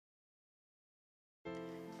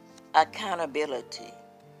Accountability.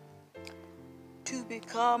 To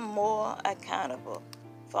become more accountable,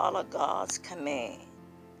 follow God's command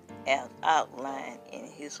as outlined in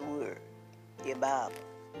His Word, the Bible,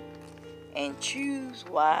 and choose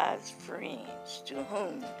wise friends to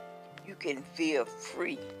whom you can feel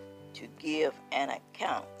free to give an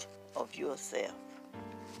account of yourself.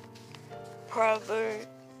 Proverbs,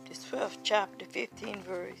 the 12th chapter, 15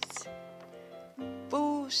 verse.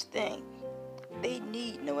 Fools think they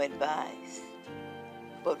need no advice,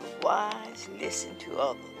 but wise listen to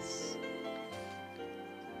others.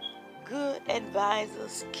 Good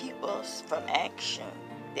advisors keep us from action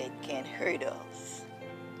that can hurt us.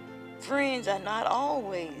 Friends are not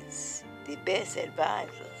always the best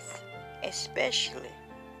advisors, especially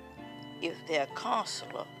if their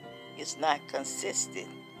counselor is not consistent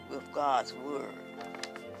with God's Word.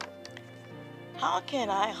 How can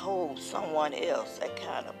I hold someone else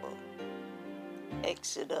accountable?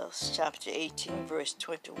 Exodus chapter 18, verse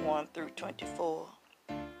 21 through 24.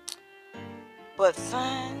 But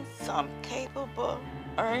find some capable,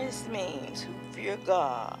 earnest men who fear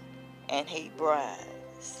God and hate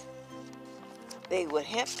bribes. They will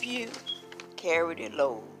help you carry the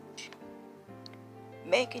load,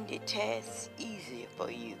 making the task easier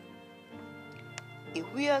for you.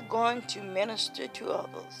 If we are going to minister to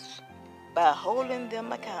others by holding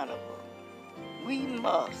them accountable, we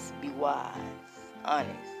must be wise,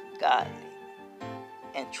 honest, godly,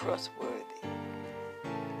 and trustworthy.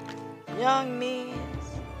 Young men,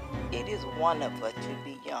 it is wonderful to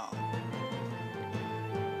be young.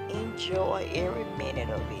 Enjoy every minute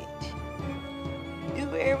of it.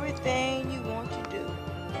 Do everything you want to do.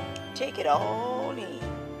 Take it all in.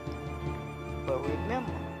 But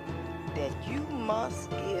remember that you must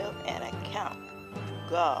give an account to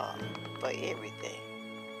God for everything.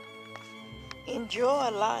 Enjoy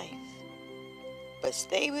life, but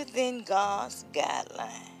stay within God's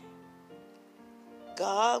guidelines.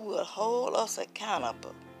 God will hold us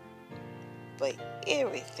accountable for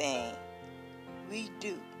everything we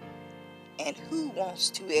do. And who wants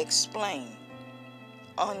to explain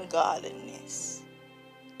ungodliness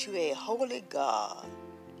to a holy God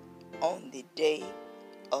on the day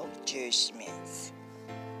of judgments?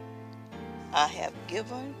 I have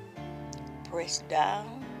given, pressed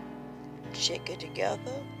down, shake it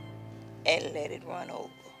together, and let it run over.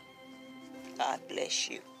 God bless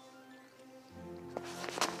you.